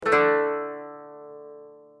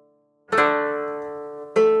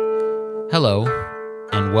Hello,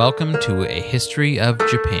 and welcome to A History of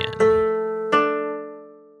Japan.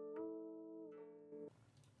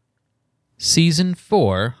 Season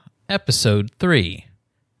 4, Episode 3,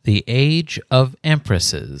 The Age of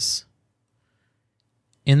Empresses.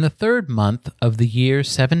 In the third month of the year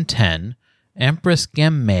 710, Empress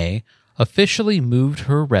Genmei officially moved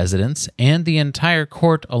her residence and the entire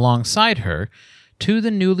court alongside her to the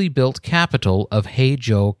newly built capital of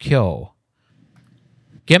Heijō-kyo.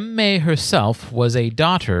 Genmei herself was a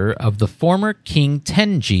daughter of the former King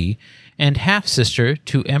Tenji and half-sister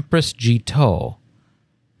to Empress Jito.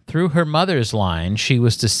 Through her mother's line, she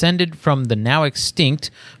was descended from the now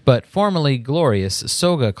extinct but formerly glorious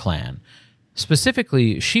Soga clan.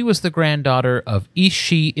 Specifically, she was the granddaughter of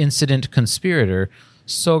Ishii incident conspirator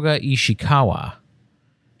Soga Ishikawa.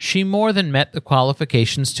 She more than met the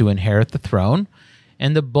qualifications to inherit the throne,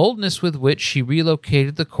 and the boldness with which she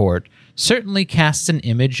relocated the court certainly casts an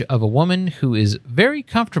image of a woman who is very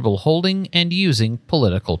comfortable holding and using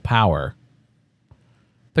political power.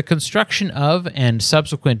 The construction of and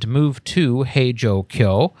subsequent move to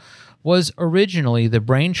Heijō-kyo was originally the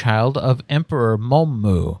brainchild of Emperor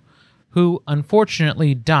Mommu, who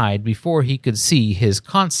unfortunately died before he could see his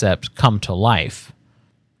concept come to life.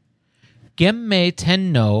 Genmei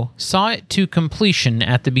Tenno saw it to completion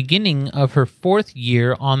at the beginning of her fourth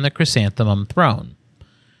year on the chrysanthemum throne.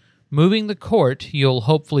 Moving the court, you'll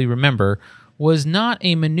hopefully remember, was not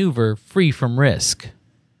a maneuver free from risk.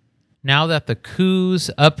 Now that the coups,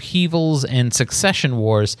 upheavals, and succession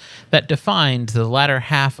wars that defined the latter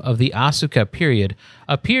half of the Asuka period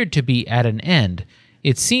appeared to be at an end,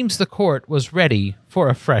 it seems the court was ready for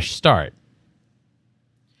a fresh start.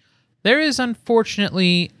 There is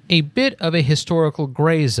unfortunately a bit of a historical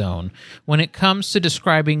gray zone when it comes to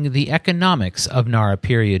describing the economics of Nara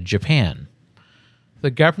period Japan. The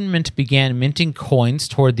government began minting coins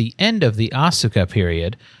toward the end of the Asuka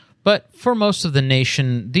period, but for most of the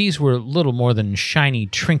nation, these were little more than shiny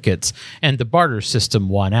trinkets, and the barter system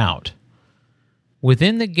won out.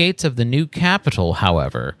 Within the gates of the new capital,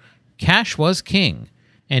 however, cash was king,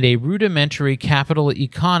 and a rudimentary capital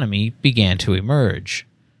economy began to emerge.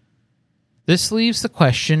 This leaves the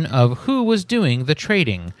question of who was doing the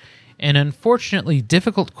trading, an unfortunately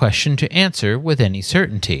difficult question to answer with any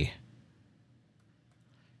certainty.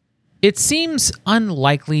 It seems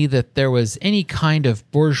unlikely that there was any kind of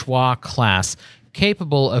bourgeois class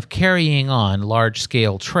capable of carrying on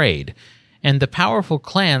large-scale trade, and the powerful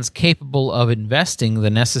clans capable of investing the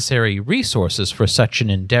necessary resources for such an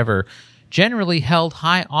endeavor generally held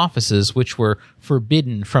high offices which were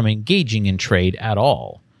forbidden from engaging in trade at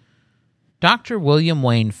all. Dr. William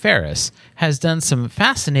Wayne Ferris has done some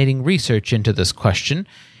fascinating research into this question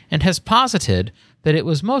and has posited that it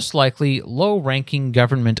was most likely low-ranking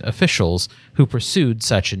government officials who pursued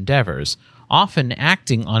such endeavors, often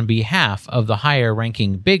acting on behalf of the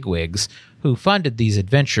higher-ranking bigwigs who funded these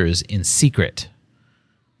adventures in secret.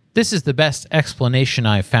 This is the best explanation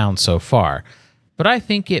I've found so far, but I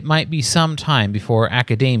think it might be some time before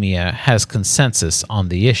academia has consensus on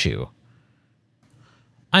the issue.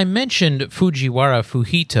 I mentioned Fujiwara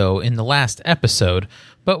Fuhito in the last episode,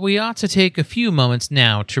 but we ought to take a few moments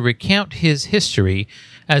now to recount his history,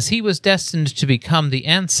 as he was destined to become the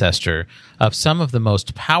ancestor of some of the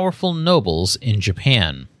most powerful nobles in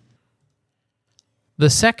Japan. The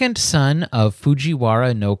second son of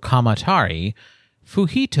Fujiwara no Kamatari,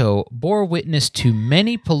 Fuhito bore witness to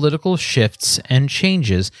many political shifts and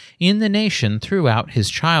changes in the nation throughout his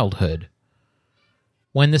childhood.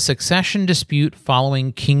 When the succession dispute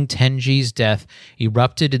following King Tenji's death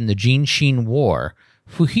erupted in the Jinshin War,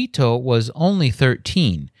 Fuhito was only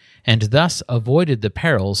 13, and thus avoided the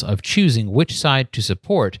perils of choosing which side to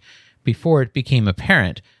support before it became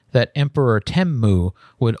apparent that Emperor Temmu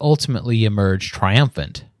would ultimately emerge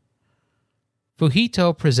triumphant.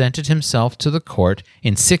 Fuhito presented himself to the court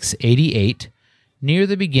in 688, near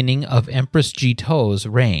the beginning of Empress Jito's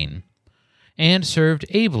reign, and served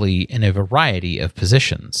ably in a variety of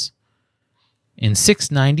positions. In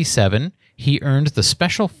 697, he earned the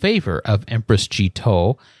special favor of Empress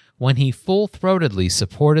Jito when he full-throatedly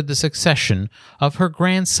supported the succession of her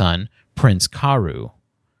grandson, Prince Karu.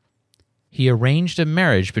 He arranged a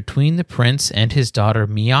marriage between the prince and his daughter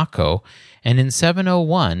Miyako, and in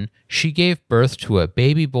 701, she gave birth to a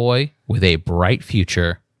baby boy with a bright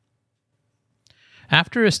future.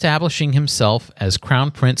 After establishing himself as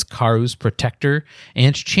Crown Prince Karu's protector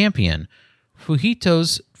and champion,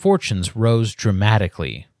 Fuhito's fortunes rose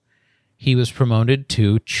dramatically. He was promoted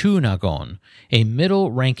to Chunagon, a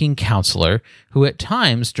middle-ranking counselor who at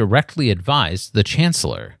times directly advised the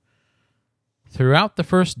chancellor. Throughout the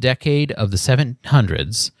first decade of the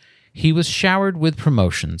 700s, he was showered with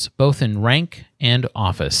promotions, both in rank and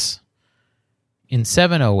office. In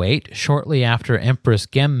 708, shortly after Empress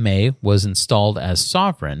Genmei was installed as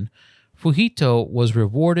sovereign, Fuhito was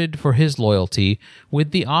rewarded for his loyalty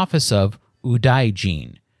with the office of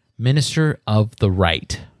Udaijin, Minister of the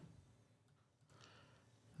Right.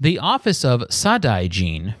 The office of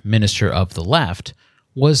Sadaijin, Minister of the Left,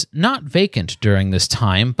 was not vacant during this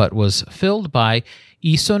time but was filled by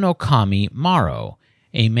Isonokami Maro,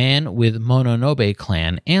 a man with Mononobe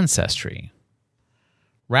clan ancestry.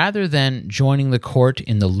 Rather than joining the court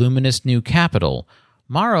in the luminous new capital,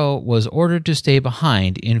 Maro was ordered to stay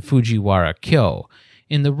behind in Fujiwara-kyo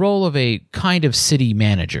in the role of a kind of city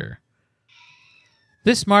manager.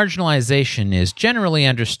 This marginalization is generally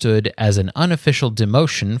understood as an unofficial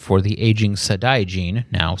demotion for the aging Sadaijin,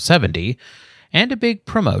 now 70, and a big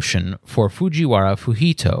promotion for Fujiwara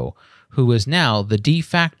Fuhito, who was now the de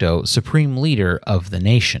facto supreme leader of the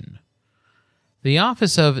nation. The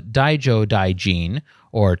office of Daijo Daijin,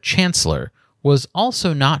 or Chancellor, was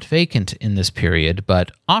also not vacant in this period,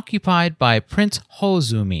 but occupied by Prince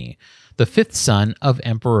Hozumi, the fifth son of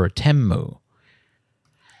Emperor Tenmu.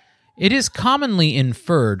 It is commonly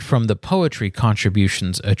inferred from the poetry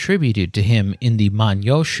contributions attributed to him in the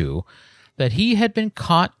Manyoshu that he had been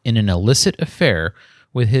caught in an illicit affair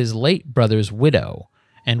with his late brother's widow,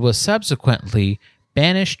 and was subsequently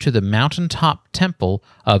banished to the mountaintop temple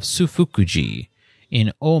of Sufukuji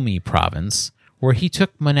in Omi province, where he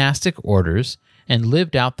took monastic orders and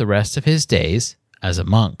lived out the rest of his days as a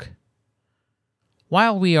monk.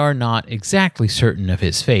 While we are not exactly certain of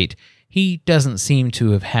his fate, he doesn't seem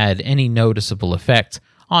to have had any noticeable effect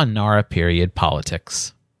on Nara period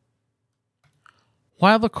politics.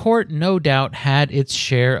 While the court no doubt had its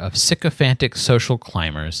share of sycophantic social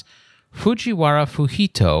climbers, Fujiwara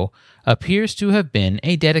Fuhito appears to have been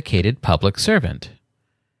a dedicated public servant.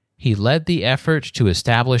 He led the effort to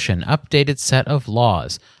establish an updated set of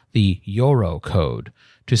laws, the Yoro Code,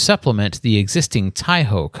 to supplement the existing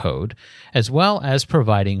Taiho Code, as well as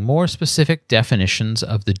providing more specific definitions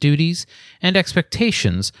of the duties and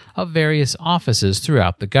expectations of various offices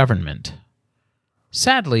throughout the government.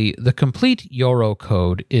 Sadly, the complete Yoro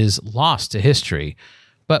Code is lost to history,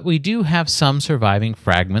 but we do have some surviving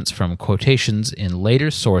fragments from quotations in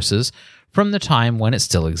later sources from the time when it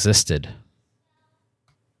still existed.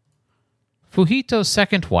 Fuhito's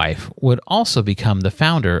second wife would also become the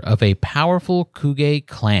founder of a powerful Kuge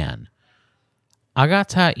clan.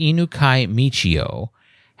 Agata Inukai Michio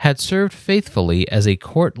had served faithfully as a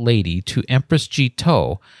court lady to Empress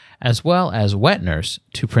Jito, as well as wet nurse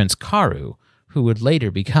to Prince Karu, who would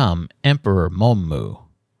later become Emperor Mommu.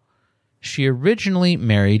 She originally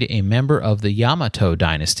married a member of the Yamato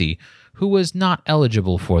dynasty who was not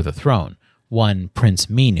eligible for the throne, one Prince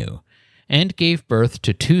Minu, and gave birth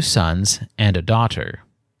to 2 sons and a daughter.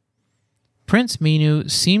 Prince Minu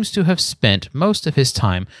seems to have spent most of his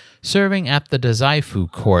time serving at the Dazaifu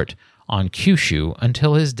court on Kyushu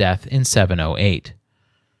until his death in 708.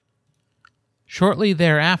 Shortly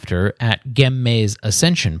thereafter, at Genmei's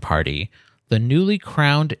Ascension Party, the newly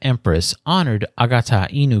crowned empress honored Agata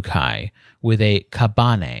Inukai with a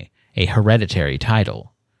kabane, a hereditary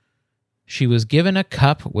title. She was given a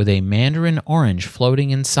cup with a mandarin orange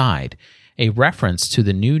floating inside, a reference to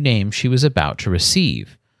the new name she was about to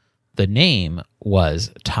receive. The name was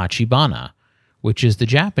Tachibana, which is the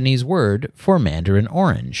Japanese word for mandarin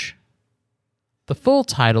orange. The full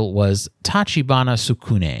title was Tachibana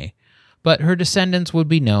Sukune, but her descendants would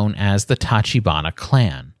be known as the Tachibana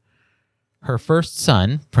clan. Her first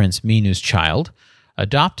son, Prince Minu's child,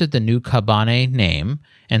 adopted the new kabane name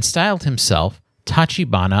and styled himself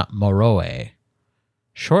Tachibana Moroe.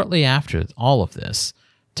 Shortly after all of this,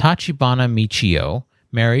 Tachibana Michio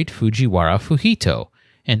married Fujiwara Fuhito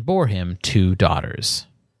and bore him 2 daughters.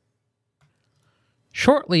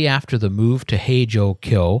 Shortly after the move to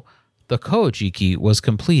Heijo-kyo, the Kojiki was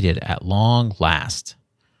completed at long last.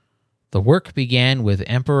 The work began with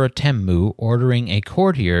Emperor Tenmu ordering a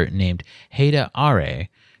courtier named Heida Are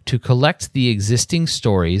to collect the existing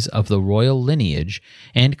stories of the royal lineage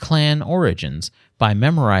and clan origins by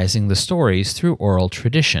memorizing the stories through oral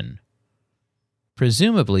tradition.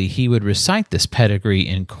 Presumably, he would recite this pedigree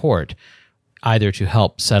in court, either to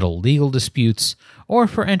help settle legal disputes or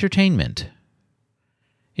for entertainment.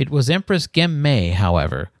 It was Empress Genmei,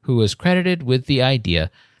 however, who was credited with the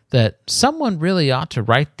idea that someone really ought to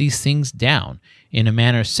write these things down in a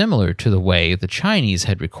manner similar to the way the Chinese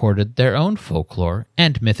had recorded their own folklore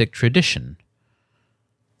and mythic tradition.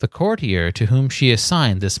 The courtier to whom she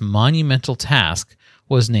assigned this monumental task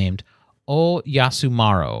was named O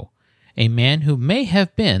Yasumaro, a man who may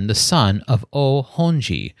have been the son of O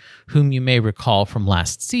Honji, whom you may recall from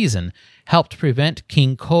last season helped prevent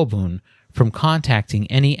King Kobun from contacting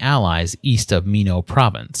any allies east of Mino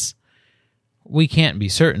province. We can't be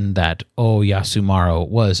certain that O Yasumaro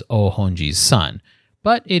was O Honji's son,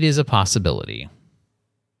 but it is a possibility.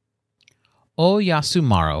 O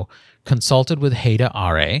Yasumaro consulted with Heida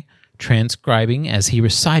Are, transcribing as he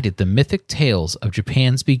recited the mythic tales of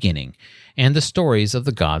Japan's beginning and the stories of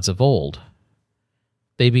the gods of old.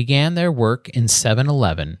 They began their work in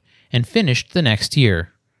 711 and finished the next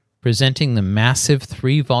year, presenting the massive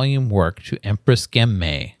 3-volume work to Empress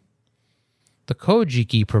Genmei. The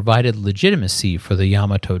Kojiki provided legitimacy for the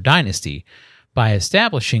Yamato dynasty by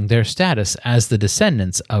establishing their status as the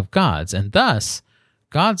descendants of gods and thus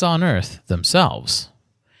gods on earth themselves.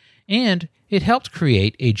 And it helped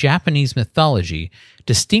create a Japanese mythology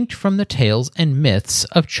distinct from the tales and myths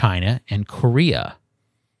of China and Korea.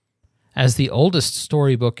 As the oldest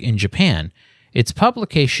storybook in Japan, its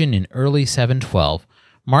publication in early 712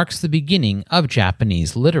 marks the beginning of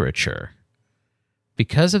Japanese literature.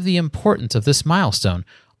 Because of the importance of this milestone,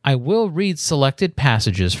 I will read selected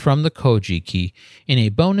passages from the Kojiki in a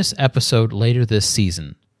bonus episode later this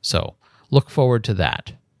season, so look forward to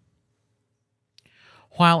that.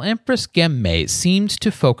 While Empress Genmei seemed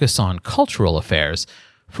to focus on cultural affairs,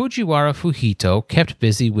 Fujiwara Fuhito kept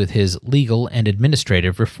busy with his legal and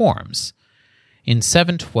administrative reforms. In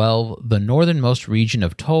 712, the northernmost region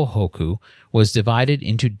of Tohoku was divided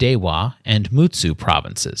into Dewa and Mutsu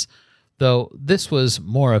provinces, though this was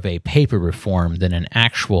more of a paper reform than an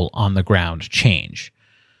actual on-the-ground change.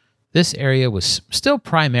 This area was still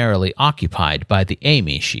primarily occupied by the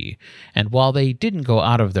Emishi, and while they didn't go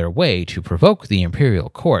out of their way to provoke the imperial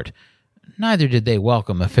court, neither did they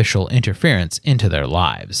welcome official interference into their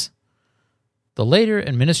lives. The later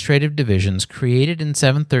administrative divisions created in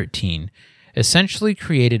 713 essentially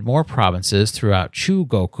created more provinces throughout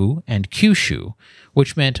Chugoku and Kyushu,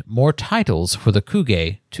 which meant more titles for the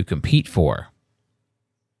Kuge to compete for.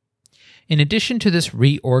 In addition to this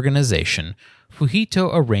reorganization, Fuhito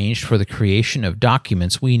arranged for the creation of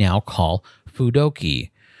documents we now call fudoki,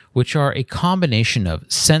 which are a combination of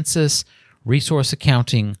census, resource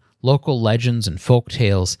accounting, local legends and folk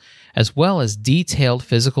tales, as well as detailed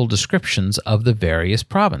physical descriptions of the various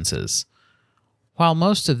provinces. While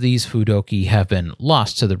most of these fudoki have been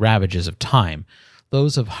lost to the ravages of time,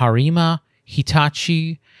 those of Harima,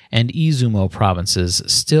 Hitachi, and Izumo provinces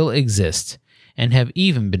still exist and have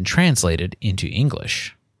even been translated into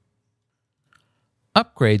English.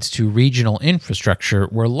 Upgrades to regional infrastructure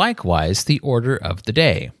were likewise the order of the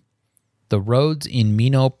day. The roads in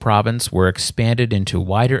Mino province were expanded into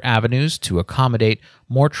wider avenues to accommodate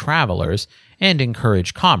more travelers and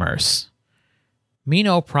encourage commerce.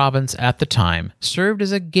 Mino province at the time served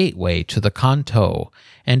as a gateway to the Kanto,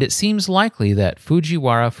 and it seems likely that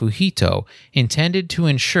Fujiwara Fuhito intended to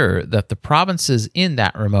ensure that the provinces in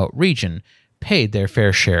that remote region paid their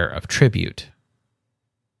fair share of tribute.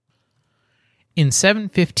 In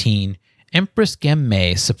 715, Empress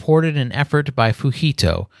Genmei supported an effort by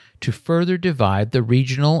Fuhito to further divide the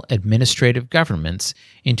regional administrative governments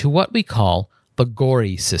into what we call the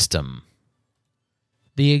Gori system.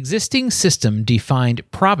 The existing system defined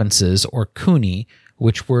provinces or kuni,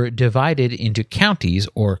 which were divided into counties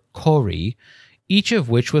or kori, each of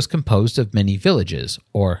which was composed of many villages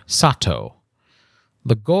or sato.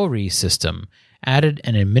 The Gori system added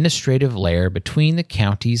an administrative layer between the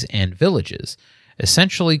counties and villages,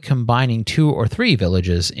 essentially combining 2 or 3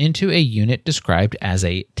 villages into a unit described as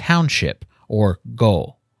a township or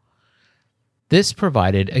go. This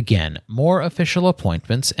provided, again, more official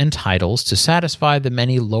appointments and titles to satisfy the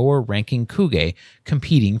many lower-ranking kuge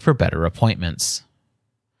competing for better appointments.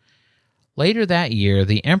 Later that year,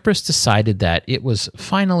 the Empress decided that it was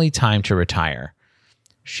finally time to retire.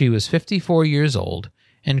 She was 54 years old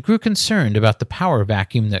and grew concerned about the power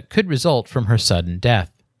vacuum that could result from her sudden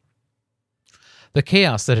death. The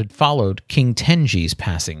chaos that had followed King Tenji's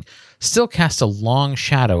passing still cast a long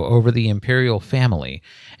shadow over the imperial family,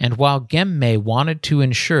 and while Genmei wanted to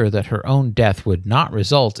ensure that her own death would not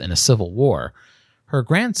result in a civil war, her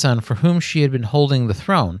grandson for whom she had been holding the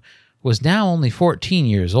throne was now only 14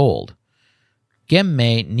 years old.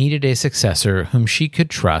 Genmei needed a successor whom she could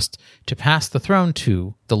trust to pass the throne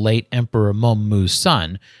to the late Emperor Mommu's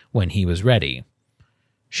son when he was ready.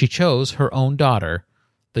 She chose her own daughter,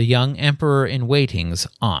 the young emperor-in-waiting's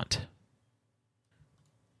aunt.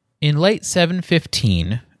 In late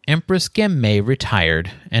 715, Empress Genmei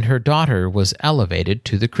retired, and her daughter was elevated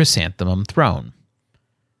to the chrysanthemum throne.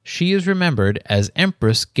 She is remembered as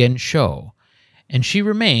Empress Gensho, and she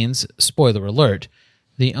remains, spoiler alert,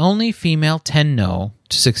 the only female Tenno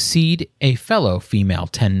to succeed a fellow female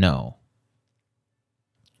Tenno.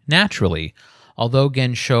 Naturally, although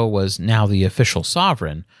Gensho was now the official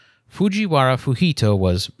sovereign, Fujiwara Fuhito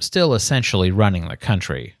was still essentially running the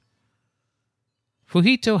country.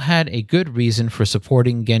 Fuhito had a good reason for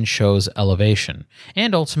supporting Gensho's elevation,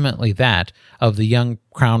 and ultimately that of the young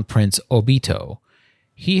crown prince Obito.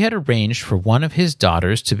 He had arranged for one of his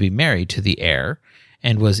daughters to be married to the heir,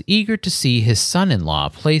 and was eager to see his son-in-law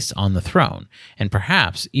placed on the throne, and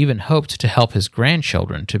perhaps even hoped to help his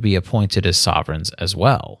grandchildren to be appointed as sovereigns as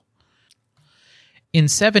well. In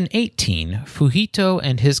 718, Fuhito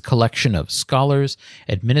and his collection of scholars,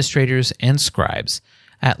 administrators, and scribes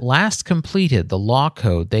at last completed the law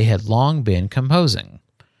code they had long been composing.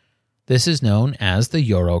 This is known as the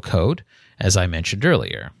Yoro Code, as I mentioned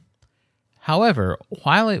earlier. However,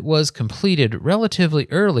 while it was completed relatively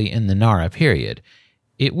early in the Nara period,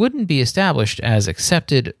 it wouldn't be established as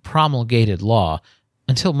accepted, promulgated law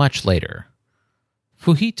until much later.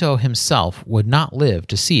 Fuhito himself would not live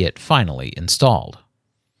to see it finally installed.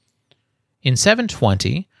 In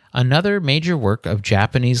 720, another major work of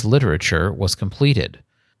Japanese literature was completed.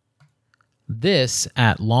 This,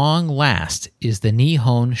 at long last, is the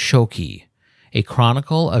Nihon Shoki, a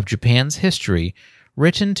chronicle of Japan's history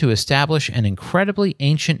written to establish an incredibly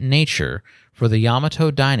ancient nature for the Yamato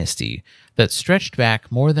dynasty that stretched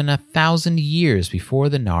back more than 1,000 years before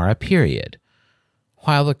the Nara period.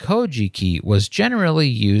 While the Kojiki was generally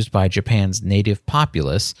used by Japan's native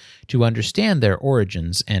populace to understand their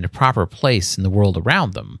origins and proper place in the world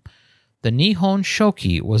around them, the Nihon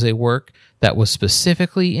Shoki was a work that was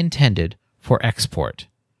specifically intended for export.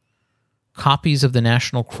 Copies of the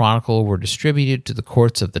National Chronicle were distributed to the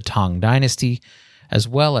courts of the Tang dynasty, as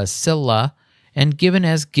well as Silla, and given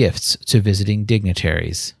as gifts to visiting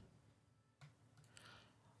dignitaries.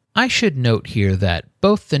 I should note here that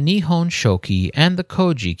both the Nihon Shoki and the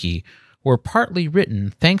Kojiki were partly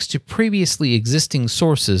written thanks to previously existing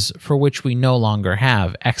sources for which we no longer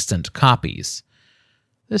have extant copies.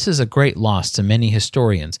 This is a great loss to many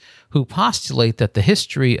historians who postulate that the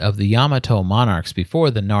history of the Yamato monarchs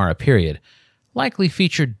before the Nara period likely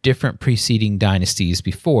featured different preceding dynasties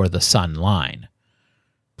before the Sun line.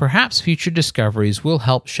 Perhaps future discoveries will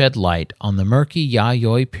help shed light on the murky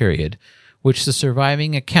Yayoi period which the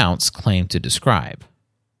surviving accounts claim to describe.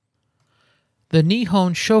 The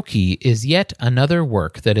Nihon Shoki is yet another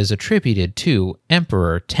work that is attributed to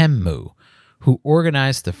Emperor Temmu, who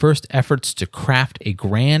organized the first efforts to craft a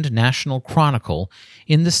grand national chronicle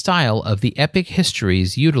in the style of the epic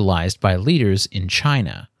histories utilized by leaders in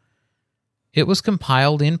China. It was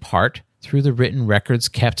compiled in part through the written records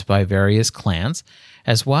kept by various clans,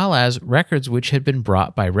 as well as records which had been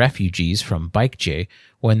brought by refugees from Baekje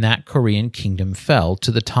when that Korean kingdom fell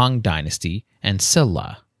to the Tang dynasty and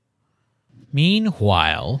Silla.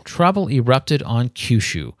 Meanwhile, trouble erupted on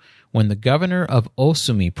Kyushu when the governor of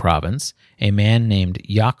Osumi province, a man named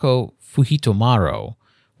Yako Fuhitomaro,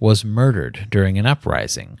 was murdered during an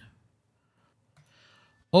uprising.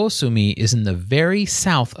 Osumi is in the very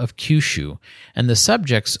south of Kyushu, and the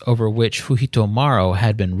subjects over which Fuhitomaro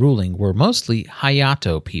had been ruling were mostly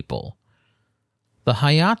Hayato people. The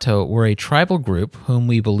Hayato were a tribal group whom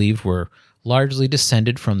we believed were largely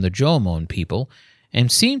descended from the Jomon people and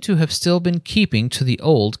seemed to have still been keeping to the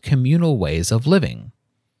old communal ways of living.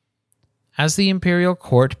 As the imperial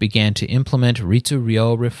court began to implement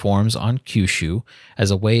Ritsuryo reforms on Kyushu as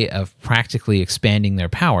a way of practically expanding their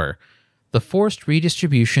power, the forced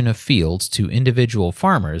redistribution of fields to individual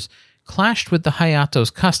farmers clashed with the Hayato's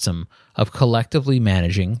custom of collectively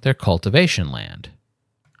managing their cultivation land.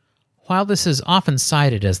 While this is often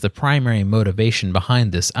cited as the primary motivation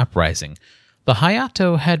behind this uprising, the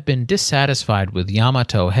Hayato had been dissatisfied with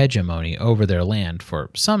Yamato hegemony over their land for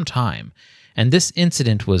some time, and this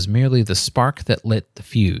incident was merely the spark that lit the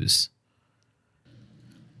fuse.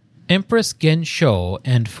 Empress Gensho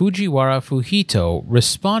and Fujiwara Fuhito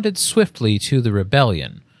responded swiftly to the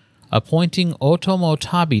rebellion, appointing Otomo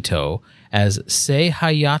Tabito as Sei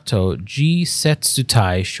Hayato Ji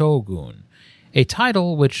Setsutai Shogun, a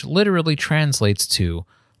title which literally translates to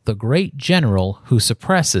the Great General Who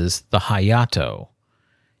Suppresses the Hayato.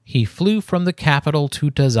 He flew from the capital to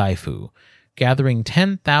Dazaifu, gathering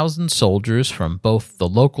 10,000 soldiers from both the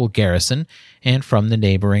local garrison and from the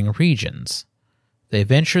neighboring regions. They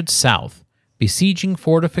ventured south, besieging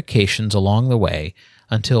fortifications along the way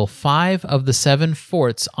until 5 of the 7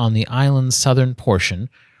 forts on the island's southern portion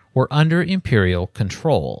were under imperial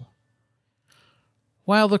control.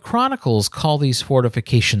 While the chronicles call these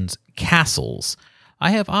fortifications castles,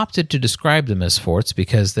 I have opted to describe them as forts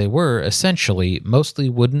because they were essentially mostly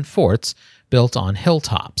wooden forts built on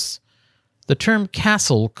hilltops. The term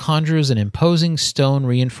castle conjures an imposing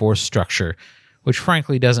stone-reinforced structure, which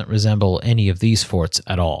frankly doesn't resemble any of these forts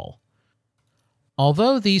at all.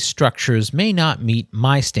 Although these structures may not meet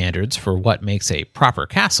my standards for what makes a proper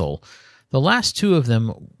castle, the last two of them,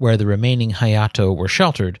 where the remaining Hayato were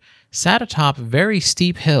sheltered, sat atop very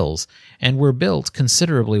steep hills and were built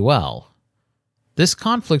considerably well. This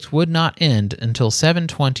conflict would not end until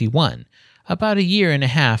 721, about a year and a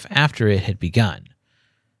half after it had begun.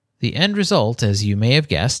 The end result, as you may have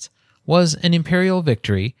guessed, was an imperial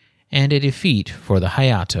victory and a defeat for the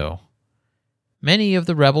Hayato. Many of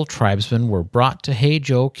the rebel tribesmen were brought to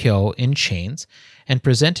Heijo-kyo in chains and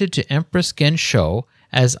presented to Empress Gensho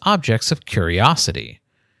as objects of curiosity.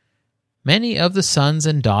 Many of the sons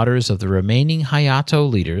and daughters of the remaining Hayato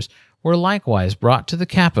leaders were likewise brought to the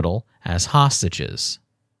capital as hostages.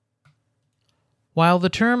 While the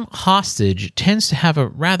term hostage tends to have a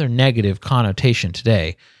rather negative connotation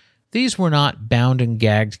today, these were not bound and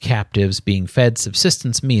gagged captives being fed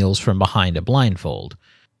subsistence meals from behind a blindfold.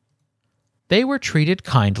 They were treated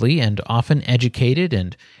kindly and often educated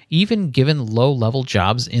and even given low-level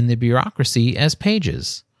jobs in the bureaucracy as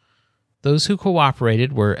pages. Those who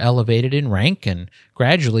cooperated were elevated in rank and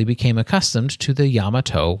gradually became accustomed to the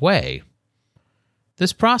Yamato way.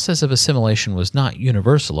 This process of assimilation was not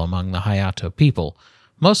universal among the Hayato people,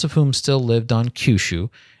 most of whom still lived on Kyushu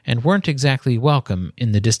and weren't exactly welcome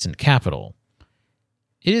in the distant capital.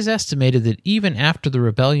 It is estimated that even after the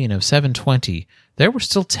rebellion of 720, there were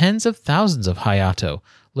still tens of thousands of Hayato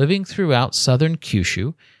living throughout southern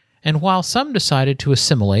Kyushu, and while some decided to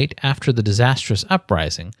assimilate after the disastrous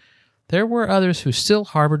uprising, there were others who still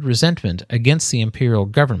harbored resentment against the imperial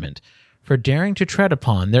government for daring to tread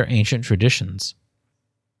upon their ancient traditions.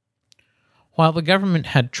 While the government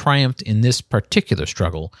had triumphed in this particular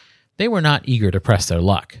struggle, they were not eager to press their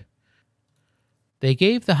luck. They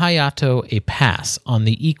gave the Hayato a pass on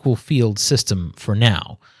the equal field system for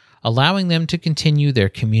now, allowing them to continue their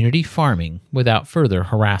community farming without further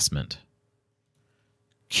harassment.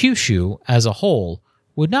 Kyushu, as a whole,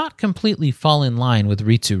 would not completely fall in line with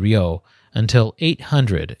Ritsuryo until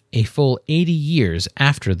 800, a full 80 years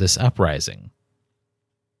after this uprising.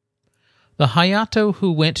 The Hayato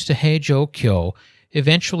who went to Heijo-kyo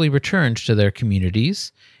eventually returned to their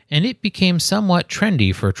communities, and it became somewhat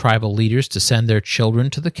trendy for tribal leaders to send their children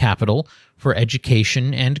to the capital for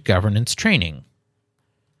education and governance training.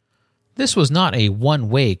 This was not a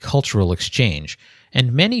one-way cultural exchange,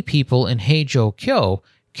 and many people in Heijo-kyo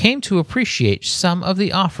came to appreciate some of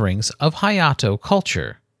the offerings of Hayato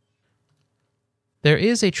culture. There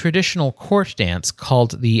is a traditional court dance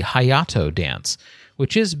called the Hayato dance,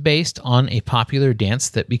 which is based on a popular dance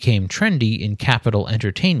that became trendy in capital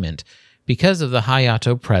entertainment because of the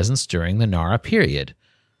Hayato presence during the Nara period.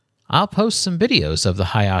 I'll post some videos of the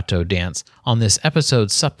Hayato dance on this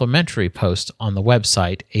episode's supplementary post on the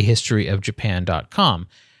website ahistoryofjapan.com,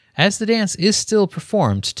 as the dance is still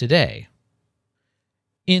performed today.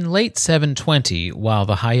 In late 720, while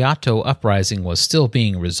the Hayato uprising was still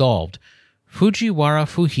being resolved, Fujiwara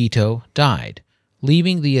Fuhito died,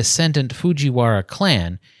 leaving the ascendant Fujiwara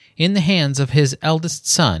clan in the hands of his eldest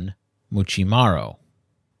son, Muchimaro.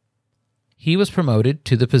 He was promoted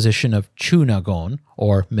to the position of Chunagon,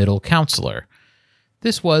 or middle counselor.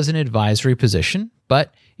 This was an advisory position,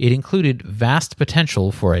 but it included vast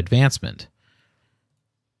potential for advancement.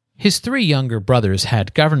 His three younger brothers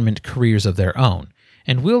had government careers of their own,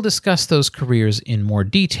 and we'll discuss those careers in more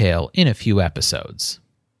detail in a few episodes.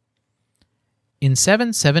 In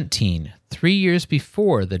 717, 3 years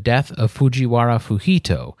before the death of Fujiwara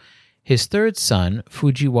Fuhito, his third son,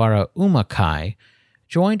 Fujiwara Umakai,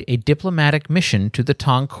 joined a diplomatic mission to the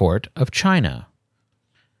Tang court of China.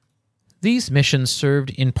 These missions served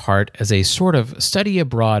in part as a sort of study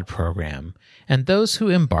abroad program, and those who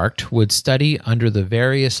embarked would study under the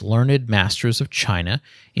various learned masters of China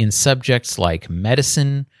in subjects like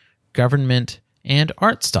medicine, government, and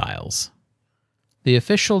art styles. The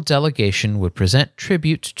official delegation would present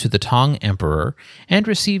tribute to the Tang emperor and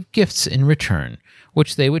receive gifts in return,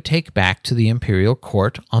 which they would take back to the imperial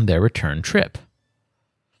court on their return trip.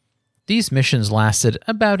 These missions lasted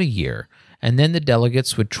about a year, and then the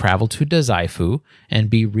delegates would travel to Dazaifu and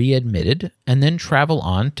be readmitted, and then travel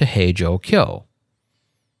on to Heijo-kyo.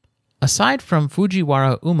 Aside from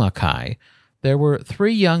Fujiwara Umakai, there were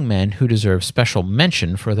 3 young men who deserve special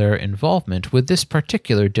mention for their involvement with this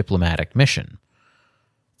particular diplomatic mission.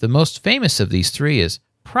 The most famous of these 3 is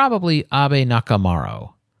probably Abe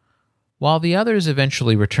Nakamaro. While the others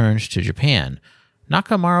eventually returned to Japan,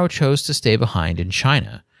 Nakamaro chose to stay behind in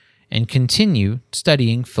China and continue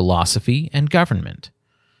studying philosophy and government.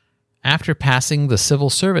 After passing the civil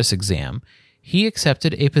service exam, he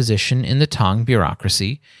accepted a position in the Tang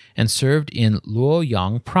bureaucracy and served in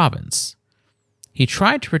Luoyang province. He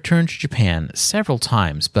tried to return to Japan several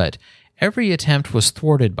times, but every attempt was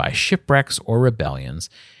thwarted by shipwrecks or rebellions,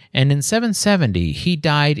 and in 770 he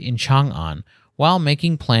died in Chang'an while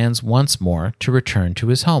making plans once more to return to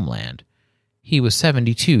his homeland. He was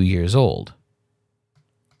 72 years old.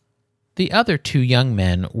 The other two young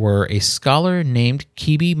men were a scholar named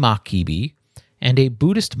Kibi Makibi and a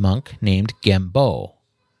Buddhist monk named Gembo.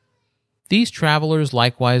 These travelers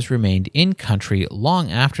likewise remained in country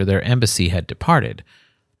long after their embassy had departed,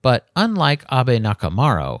 but unlike Abe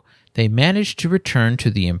Nakamaro, they managed to return to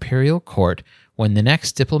the imperial court when the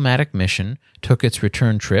next diplomatic mission took its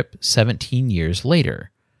return trip 17 years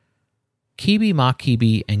later. Kibi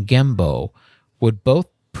Makibi and Gembo would both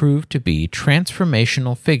prove to be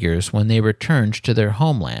transformational figures when they returned to their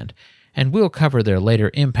homeland, and we'll cover their later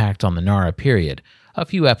impact on the Nara period a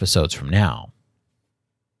few episodes from now.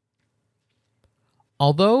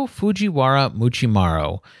 Although Fujiwara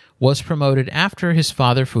Muchimaro was promoted after his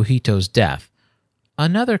father Fuhito's death,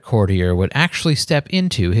 another courtier would actually step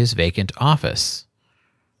into his vacant office.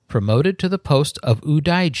 Promoted to the post of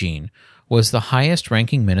Udaijin was the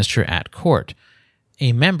highest-ranking minister at court,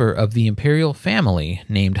 a member of the imperial family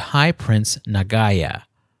named High Prince Nagaya.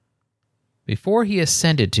 Before he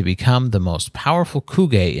ascended to become the most powerful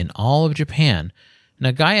kuge in all of Japan,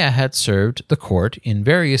 Nagaya had served the court in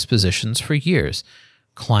various positions for years,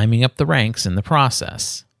 climbing up the ranks in the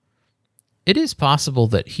process. It is possible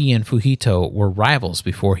that he and Fuhito were rivals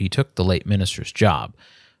before he took the late minister's job,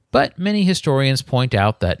 but many historians point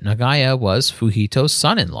out that Nagaya was Fuhito's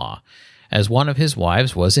son-in-law, as one of his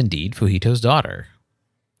wives was indeed Fuhito's daughter.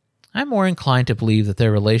 I'm more inclined to believe that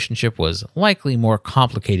their relationship was likely more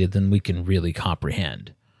complicated than we can really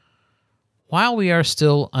comprehend. While we are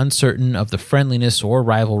still uncertain of the friendliness or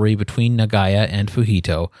rivalry between Nagaya and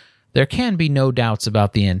Fuhito, there can be no doubts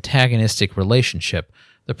about the antagonistic relationship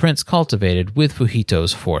the prince cultivated with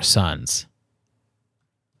Fuhito's 4 sons.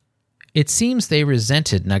 It seems they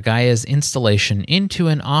resented Nagaya's installation into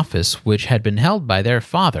an office which had been held by their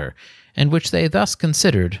father, and which they thus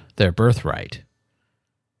considered their birthright.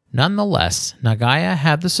 Nonetheless, Nagaya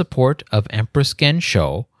had the support of Empress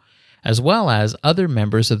Gensho, as well as other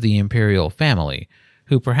members of the imperial family,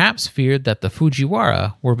 who perhaps feared that the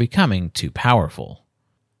Fujiwara were becoming too powerful.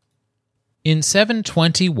 In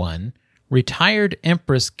 721, retired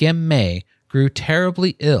Empress Gemmei grew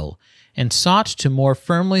terribly ill and sought to more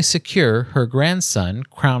firmly secure her grandson,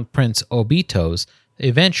 Crown Prince Obito's,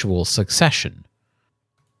 eventual succession.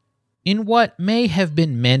 In what may have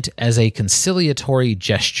been meant as a conciliatory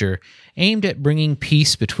gesture aimed at bringing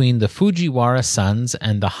peace between the Fujiwara sons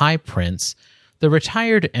and the High Prince, the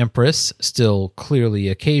retired empress, still clearly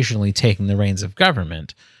occasionally taking the reins of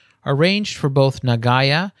government, arranged for both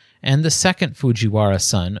Nagaya and the second Fujiwara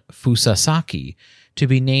son, Fusasaki, to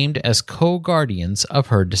be named as co-guardians of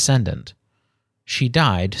her descendant. She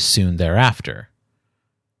died soon thereafter.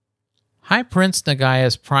 High Prince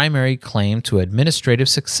Nagaya's primary claim to administrative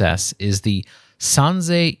success is the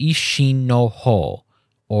Sanzei Ishin no Ho,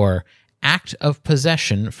 or Act of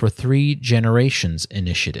Possession for 3 Generations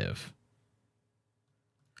initiative.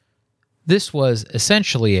 This was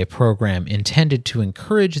essentially a program intended to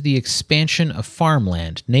encourage the expansion of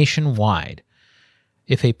farmland nationwide.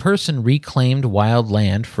 If a person reclaimed wild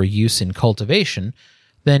land for use in cultivation,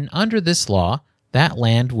 then under this law, that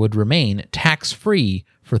land would remain tax-free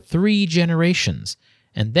for 3 generations,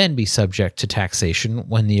 and then be subject to taxation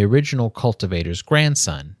when the original cultivator's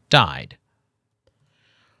grandson died.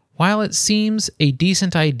 While it seems a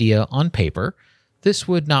decent idea on paper, this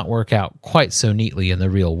would not work out quite so neatly in the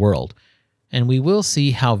real world, and we will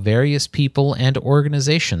see how various people and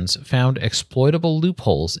organizations found exploitable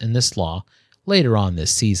loopholes in this law later on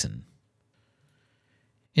this season.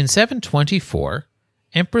 In 724,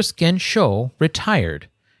 Empress Gensho retired,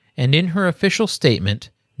 and in her official statement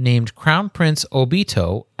named Crown Prince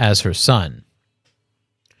Obito as her son.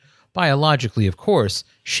 Biologically, of course,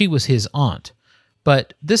 she was his aunt,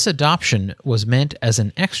 but this adoption was meant as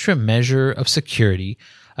an extra measure of security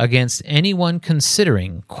against anyone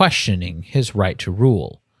considering questioning his right to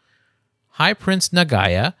rule. High Prince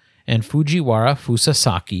Nagaya and Fujiwara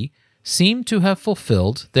Fusasaki seem to have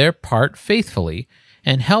fulfilled their part faithfully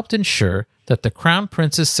and helped ensure that the Crown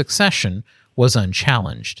Prince's succession was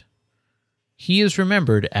unchallenged. He is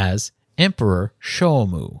remembered as Emperor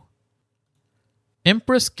Shomu.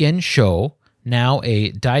 Empress Gensho, now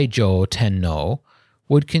a Daijo Tenno,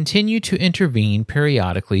 would continue to intervene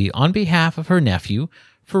periodically on behalf of her nephew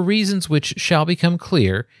for reasons which shall become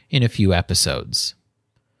clear in a few episodes.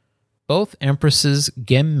 both Empresses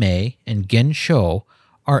Genmei and Genshou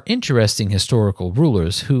are interesting historical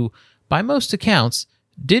rulers who, by most accounts,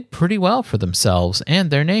 did pretty well for themselves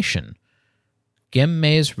and their nation.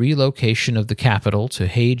 Genmei's relocation of the capital to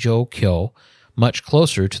Heizhou-kyo, much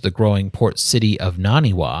closer to the growing port city of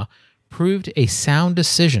Naniwa, proved a sound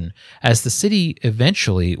decision, as the city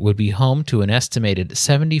eventually would be home to an estimated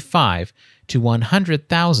 75 to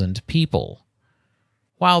 100,000 people.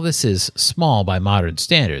 While this is small by modern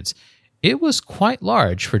standards, it was quite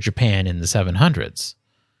large for Japan in the 700s.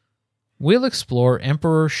 We'll explore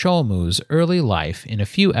Emperor Shomu's early life in a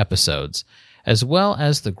few episodes, as well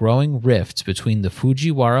as the growing rifts between the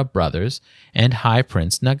Fujiwara brothers and High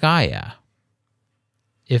Prince Nagaya.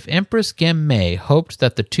 If Empress Genmei hoped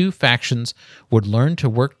that the two factions would learn to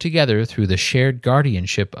work together through the shared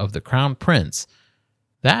guardianship of the Crown Prince,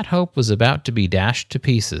 that hope was about to be dashed to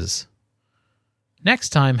pieces. Next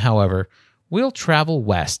time, however, we'll travel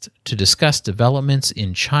west to discuss developments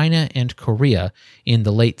in China and Korea in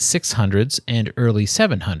the late 600s and early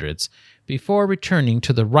 700s, before returning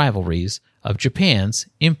to the rivalries of Japan's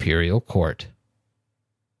imperial court.